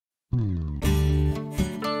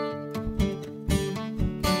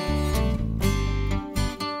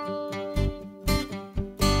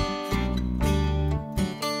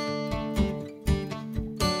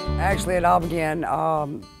Actually, it all began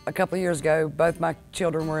a couple of years ago. Both my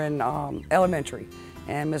children were in elementary,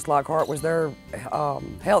 and Miss Lockhart was their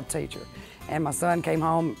health teacher. And my son came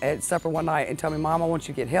home at supper one night and told me, "Mom, I want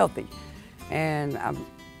you to get healthy." And I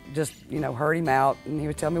just, heard him out, and he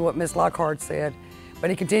would tell me what Miss Lockhart said. But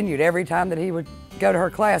he continued. Every time that he would go to her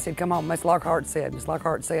class, he'd come home, Miss Lockhart said, Miss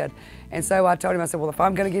Lockhart said. And so I told him, I said, well, if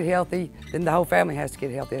I'm going to get healthy, then the whole family has to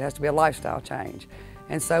get healthy. It has to be a lifestyle change.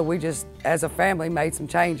 And so we just, as a family, made some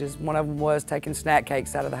changes. One of them was taking snack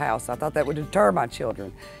cakes out of the house. I thought that would deter my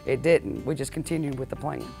children. It didn't. We just continued with the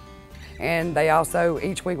plan. And they also,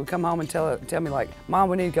 each week, would come home and tell me, like, Mom,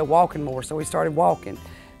 we need to go walking more. So we started walking.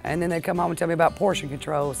 And then they'd come home and tell me about portion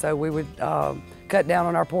control. So we would cut down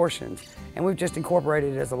on our portions. And we've just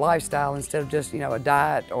incorporated it as a lifestyle instead of just, a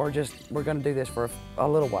diet or just, we're going to do this for a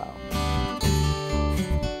little while.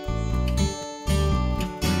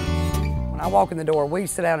 When I walk in the door, we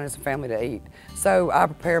sit down as a family to eat. So I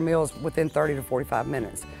prepare meals within 30 to 45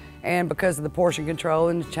 minutes. And because of the portion control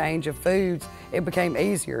and the change of foods, it became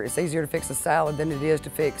easier. It's easier to fix a salad than it is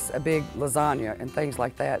to fix a big lasagna and things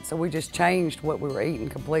like that. So we just changed what we were eating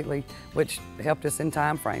completely, which helped us in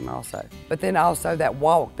time frame also. But then also that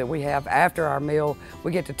walk that we have after our meal,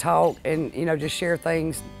 we get to talk and just share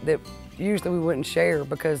things that usually we wouldn't share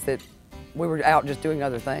because we were out just doing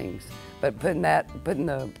other things. But putting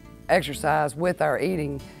the exercise with our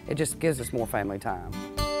eating, it just gives us more family time.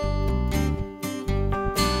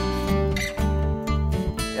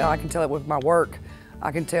 I can tell it with my work.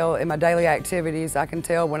 I can tell in my daily activities. I can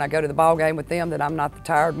tell when I go to the ball game with them that I'm not the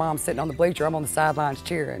tired mom sitting on the bleacher. I'm on the sidelines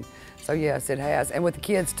cheering. So yes, it has. And with the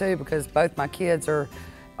kids too, because both my kids are,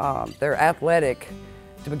 they're athletic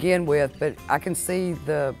to begin with, but I can see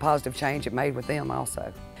the positive change it made with them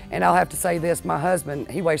also. And I'll have to say this, my husband,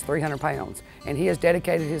 he weighs 300 pounds, and he has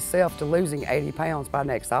dedicated himself to losing 80 pounds by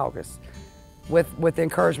next August with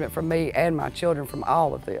encouragement from me and my children from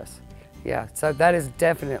all of this. Yeah, so that is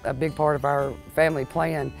definitely a big part of our family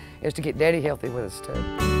plan, is to get Daddy healthy with us too.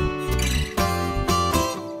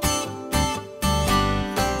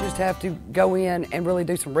 You just have to go in and really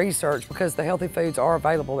do some research because the healthy foods are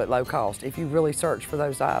available at low cost if you really search for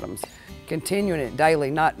those items. Continuing it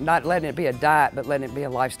daily, not letting it be a diet, but letting it be a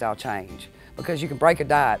lifestyle change. Because you can break a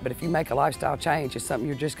diet, but if you make a lifestyle change, it's something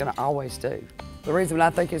you're just gonna always do. The reason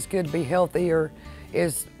I think it's good to be healthier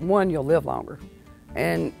is, one, you'll live longer.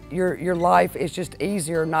 And your life is just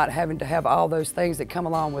easier not having to have all those things that come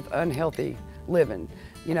along with unhealthy living,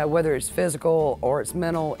 whether it's physical or it's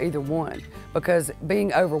mental, either one. Because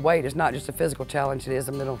being overweight is not just a physical challenge, it is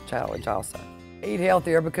a mental challenge also. Eat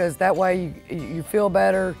healthier because that way you feel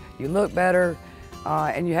better, you look better,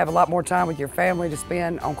 and you have a lot more time with your family to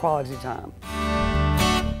spend on quality time.